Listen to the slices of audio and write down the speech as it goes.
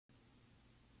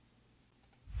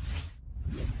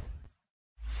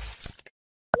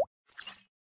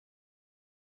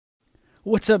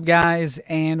What's up, guys?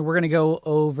 And we're going to go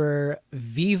over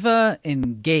Viva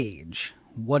Engage,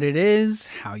 what it is,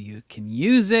 how you can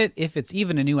use it, if it's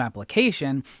even a new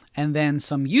application, and then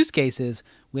some use cases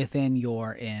within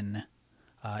your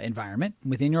environment,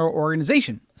 within your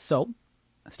organization. So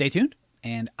stay tuned,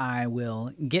 and I will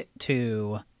get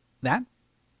to that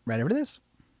right over this.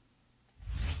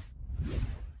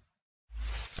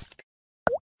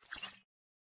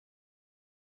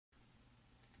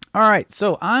 All right,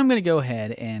 so I'm going to go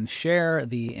ahead and share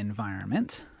the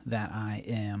environment that I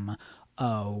am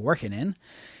working in.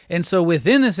 And so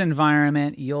within this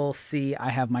environment, you'll see I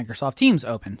have Microsoft Teams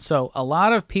open. So a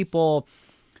lot of people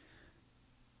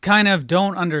kind of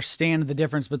don't understand the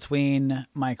difference between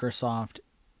Microsoft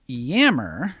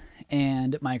Yammer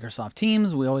and Microsoft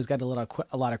Teams. We always got a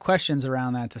lot of questions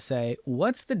around that to say,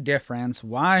 what's the difference?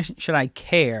 Why should I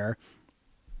care?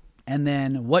 And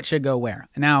then what should go where?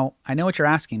 Now, I know what you're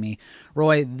asking me.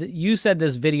 Roy, you said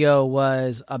this video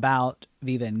was about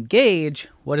Viva Engage.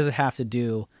 What does it have to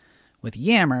do with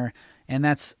Yammer? And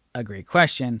that's a great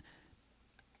question.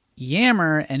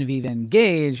 Yammer and Viva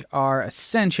Engage are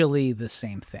essentially the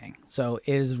same thing. So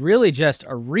it is really just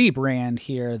a rebrand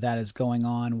here that is going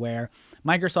on where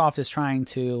Microsoft is trying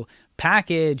to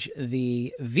package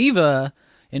the Viva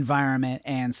environment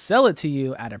and sell it to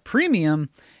you at a premium.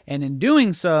 And in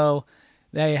doing so,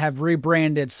 they have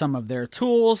rebranded some of their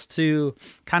tools to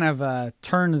kind of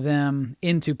turn them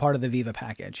into part of the Viva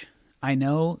package. I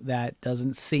know that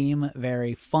doesn't seem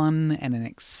very fun and an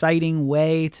exciting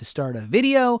way to start a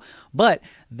video, but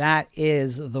that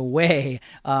is the way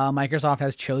Microsoft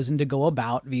has chosen to go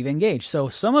about Viva Engage. So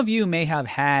some of you may have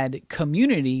had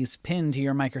communities pinned to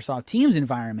your Microsoft Teams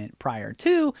environment prior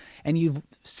to, and you've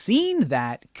seen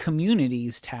that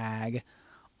communities tag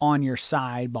on your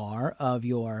sidebar of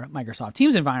your Microsoft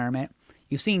Teams environment.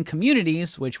 You've seen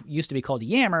communities, which used to be called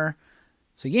Yammer.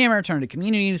 So Yammer turned to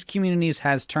communities. Communities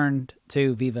has turned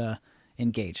to Viva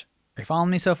Engage. Are you following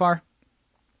me so far?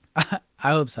 I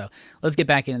hope so. Let's get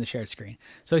back into the shared screen.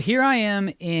 So here I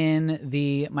am in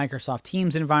the Microsoft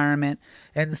Teams environment.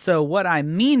 And so what I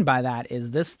mean by that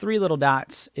is this three little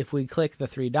dots. If we click the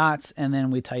three dots and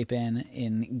then we type in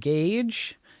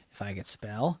engage, if I could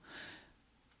spell,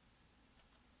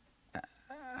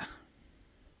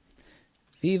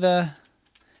 Viva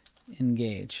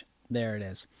Engage. There it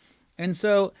is. And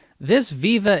so this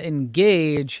Viva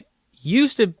Engage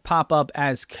used to pop up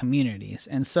as communities.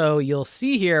 And so you'll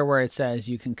see here where it says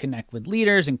you can connect with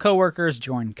leaders and coworkers,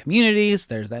 join communities,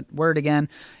 there's that word again,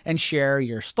 and share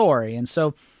your story. And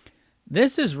so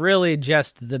this is really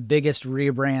just the biggest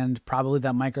rebrand probably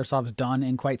that Microsoft's done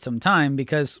in quite some time,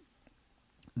 because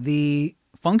the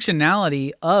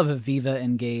functionality of Viva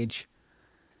Engage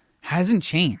hasn't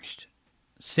changed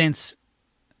since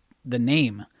the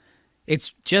name.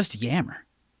 It's just Yammer.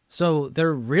 So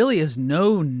there really is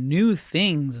no new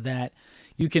things that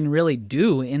you can really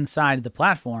do inside the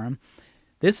platform.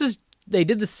 They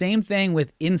did the same thing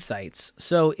with Insights.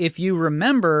 So if you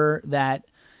remember that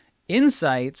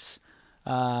Insights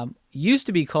used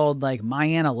to be called like My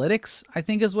Analytics, I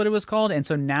think is what it was called. And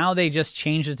so now they just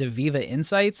changed it to Viva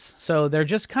Insights. So they're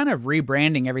just kind of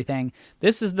rebranding everything.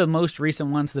 This is the most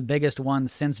recent one. It's the biggest one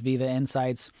since Viva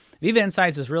Insights. Viva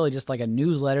Insights is really just like a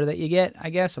newsletter that you get, I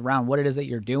guess, around what it is that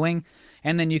you're doing.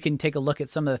 And then you can take a look at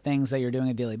some of the things that you're doing on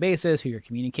a daily basis, who you're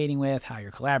communicating with, how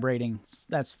you're collaborating.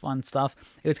 That's fun stuff.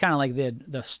 It's kind of like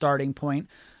the starting point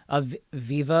of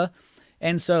Viva.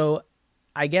 And so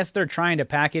I guess they're trying to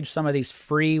package some of these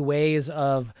free ways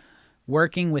of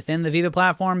working within the Viva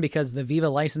platform, because the Viva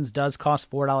license does cost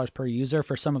 $4 per user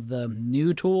for some of the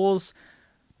new tools,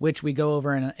 which we go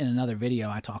over in another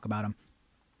video. I talk about them.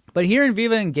 But here in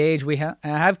Viva Engage, we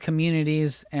have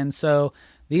communities. And so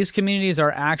these communities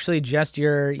are actually just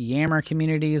your Yammer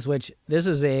communities, which this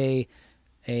is a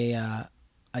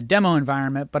demo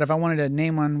environment. But if I wanted to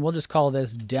name one, we'll just call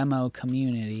this demo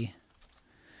community.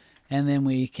 And then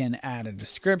we can add a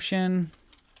description.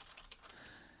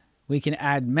 We can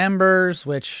add members,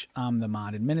 which I'm the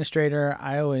mod administrator.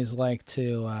 I always like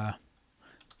to,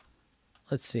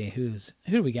 let's see, who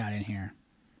do we got in here?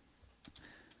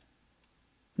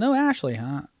 No Ashley,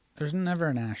 huh? There's never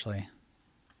an Ashley.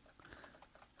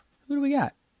 Who do we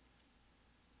got?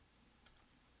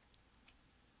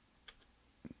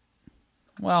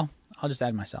 Well, I'll just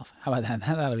add myself. How about that?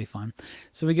 That'll be fun.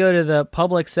 So we go to the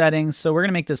public settings. So we're going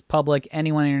to make this public.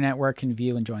 Anyone in your network can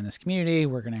view and join this community.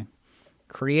 We're going to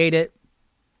create it.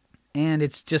 And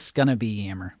it's just going to be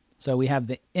Yammer. So we have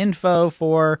the info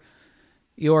for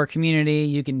your community.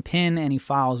 You can pin any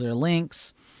files or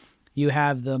links. You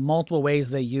have the multiple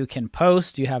ways that you can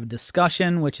post. You have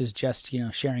discussion, which is just,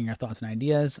 sharing your thoughts and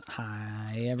ideas.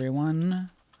 Hi, everyone.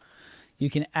 You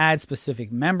can add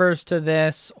specific members to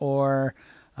this, or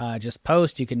just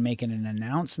post. You can make it an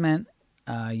announcement.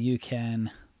 You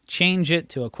can change it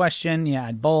to a question. You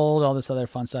add bold, all this other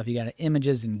fun stuff. You got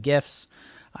images and GIFs.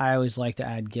 I always like to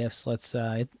add GIFs. Let's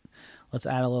add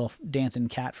a little dancing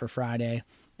cat for Friday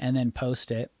and then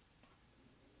post it.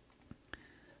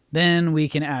 Then we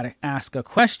can ask a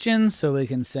question. So we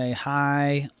can say,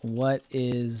 hi, what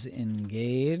is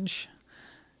Engage?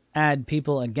 Add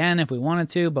people again if we wanted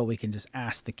to, but we can just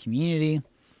ask the community.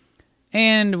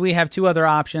 And we have two other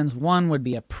options. One would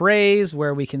be a praise,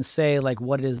 where we can say like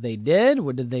what it is they did.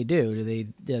 What did they do? Are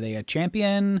they a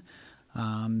champion?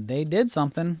 They did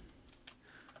something.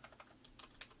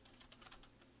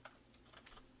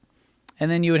 And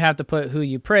then you would have to put who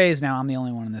you praise. Now I'm the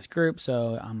only one in this group,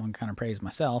 so I'm going to kind of praise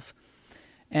myself.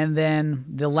 And then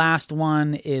the last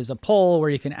one is a poll where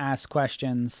you can ask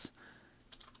questions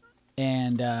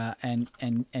and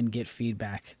get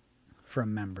feedback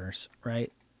from members,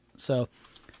 right? So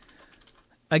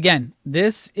again,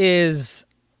 this is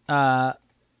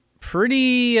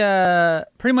pretty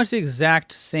much the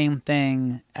exact same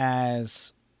thing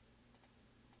as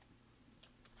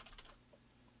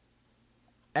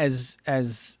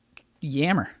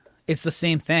Yammer. It's the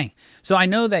same thing. So I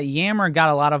know that Yammer got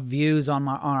a lot of views on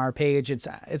our page. It's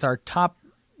our top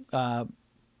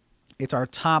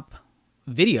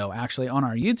video actually on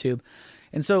our YouTube.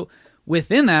 And so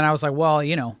within that, I was like, well,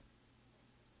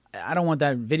 I don't want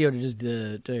that video to just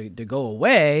to go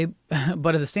away,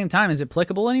 but at the same time, is it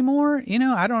applicable anymore?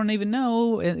 I don't even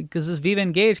know, because this Viva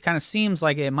Engage kind of seems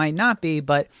like it might not be,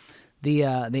 but the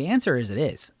answer is it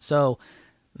is. So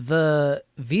the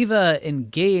Viva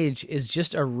Engage is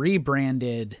just a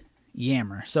rebranded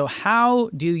Yammer. So how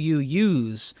do you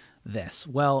use this?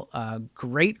 Well,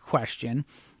 great question.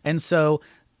 And so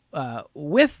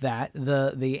with that,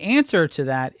 the answer to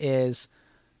that is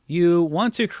you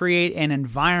want to create an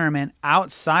environment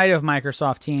outside of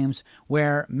Microsoft Teams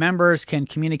where members can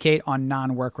communicate on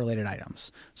non-work related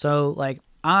items. So like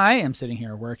I am sitting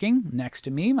here working. Next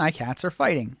to me, my cats are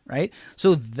fighting, right?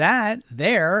 So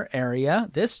their area,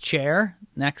 this chair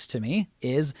next to me,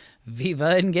 is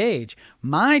Viva Engage.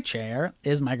 My chair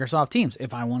is Microsoft Teams.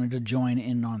 If I wanted to join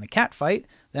in on the cat fight,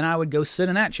 then I would go sit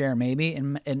in that chair maybe.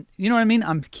 And you know what I mean?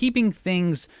 I'm keeping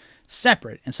things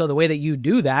separate. And so the way that you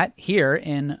do that here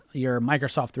in your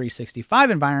Microsoft 365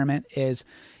 environment is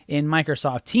in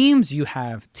Microsoft Teams, you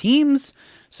have teams.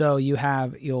 So you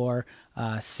have your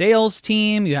sales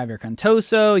team, you have your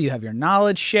Contoso, you have your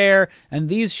knowledge share, and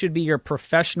these should be your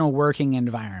professional working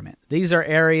environment. These are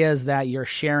areas that you're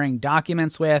sharing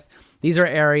documents with. These are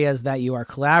areas that you are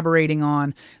collaborating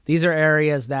on. These are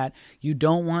areas that you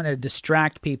don't want to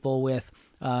distract people with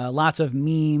lots of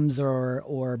memes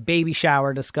or baby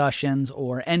shower discussions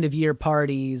or end of year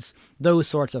parties, those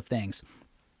sorts of things.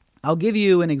 I'll give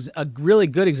you a really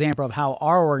good example of how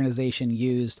our organization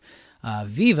used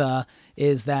Viva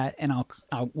is that, and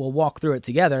we'll walk through it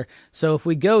together. So if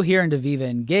we go here into Viva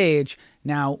Engage,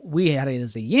 now we had it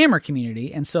as a Yammer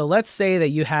community. And so let's say that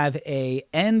you have a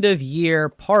end of year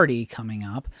party coming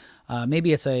up.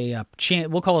 Maybe it's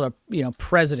we'll call it a,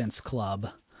 President's Club.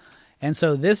 And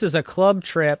so this is a club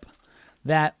trip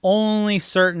that only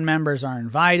certain members are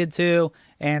invited to.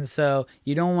 And so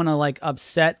you don't want to like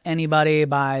upset anybody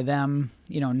by them,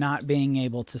 not being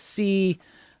able to see.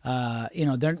 You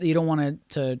don't want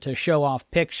to show off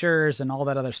pictures and all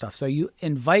that other stuff. So you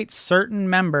invite certain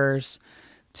members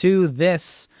to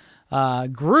this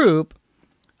group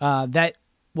that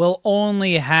will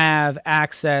only have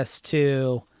access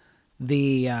to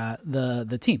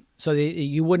the team. So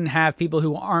you wouldn't have people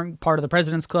who aren't part of the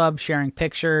President's Club sharing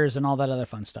pictures and all that other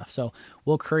fun stuff. So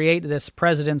we'll create this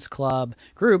President's Club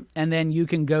group, and then you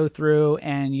can go through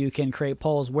and you can create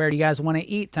polls. Where do you guys want to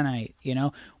eat tonight?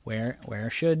 Where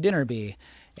should dinner be?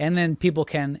 And then people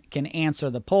can answer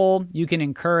the poll. You can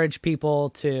encourage people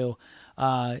to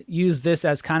use this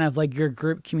as kind of like your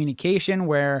group communication,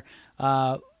 where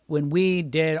when we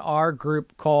did our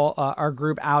group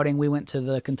outing, we went to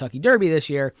the Kentucky Derby this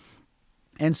year.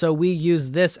 And so we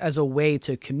used this as a way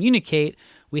to communicate.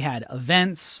 We had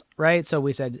events, right? So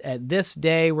we said at this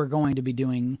day, we're going to be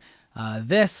doing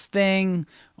this thing.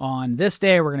 On this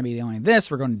day, we're going to be doing this.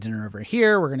 We're going to dinner over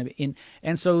here. We're going to be in.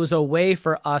 And so it was a way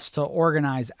for us to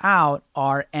organize out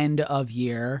our end of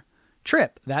year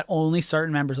trip that only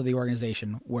certain members of the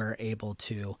organization were able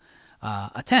to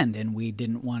attend. And we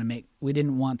didn't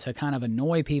want to kind of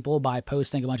annoy people by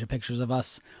posting a bunch of pictures of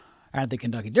us at the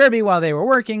Kentucky Derby while they were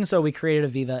working, so we created a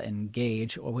Viva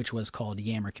Engage, which was called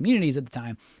Yammer Communities at the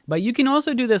time. But you can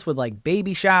also do this with like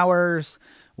baby showers,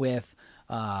 with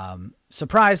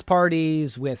surprise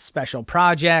parties, with special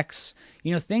projects,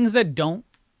 you know, things that don't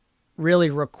really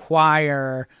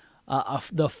require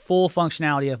the full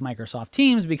functionality of Microsoft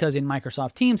Teams, because in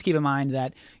Microsoft Teams, keep in mind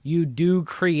that you do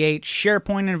create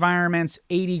SharePoint environments,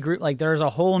 80 group, like there's a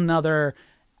whole nother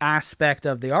aspect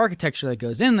of the architecture that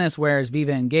goes in this, whereas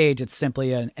Viva Engage, it's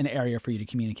simply an area for you to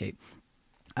communicate.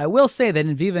 I will say that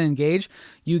in Viva Engage,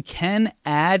 you can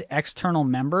add external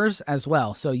members as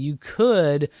well. So you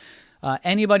could,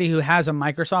 anybody who has a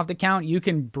Microsoft account, you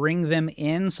can bring them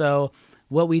in. So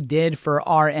what we did for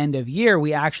our end of year,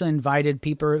 we actually invited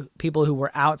people who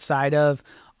were outside of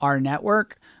our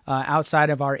network, outside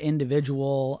of our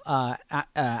individual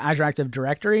Azure Active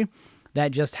Directory,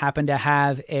 that just happened to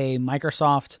have a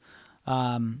Microsoft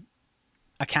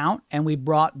account, and we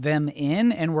brought them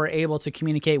in and were able to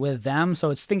communicate with them.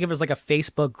 So think of it as like a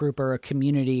Facebook group or a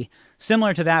community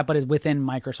similar to that, but it's within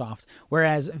Microsoft.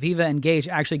 Whereas Viva Engage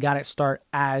actually got its start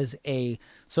as a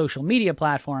social media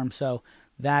platform. So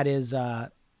that is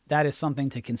something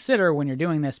to consider when you're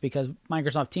doing this, because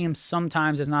Microsoft Teams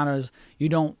sometimes is not as, you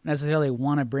don't necessarily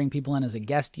want to bring people in as a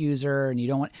guest user, and you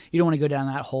don't want to go down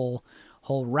that whole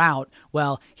route.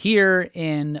 Well, here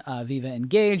in Viva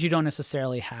Engage, you don't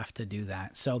necessarily have to do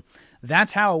that. So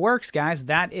that's how it works, guys.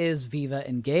 That is Viva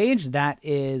Engage. That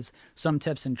is some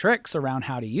tips and tricks around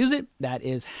how to use it. That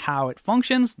is how it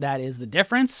functions. That is the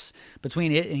difference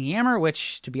between it and Yammer,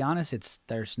 which, to be honest,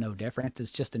 there's no difference.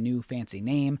 It's just a new fancy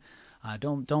name.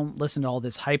 Don't listen to all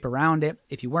this hype around it.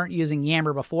 If you weren't using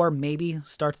Yammer before, maybe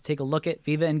start to take a look at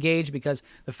Viva Engage, because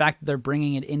the fact that they're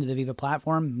bringing it into the Viva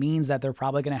platform means that they're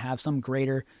probably going to have some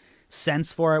greater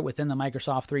sense for it within the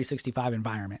Microsoft 365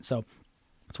 environment. So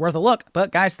it's worth a look.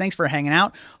 But guys, thanks for hanging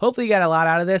out. Hopefully you got a lot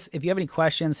out of this. If you have any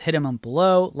questions, hit them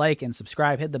below, like and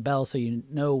subscribe, hit the bell so you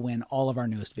know when all of our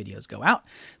newest videos go out.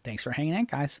 Thanks for hanging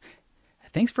out, guys.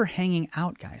 Thanks for hanging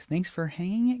out, guys. Thanks for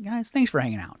hanging it, guys. Thanks for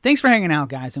hanging out. Thanks for hanging out,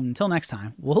 guys. And until next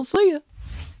time, we'll see you.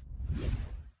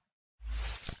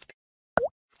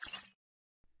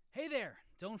 Hey there.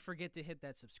 Don't forget to hit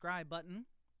that subscribe button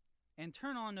and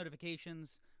turn on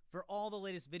notifications for all the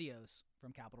latest videos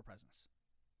from Capital Presence.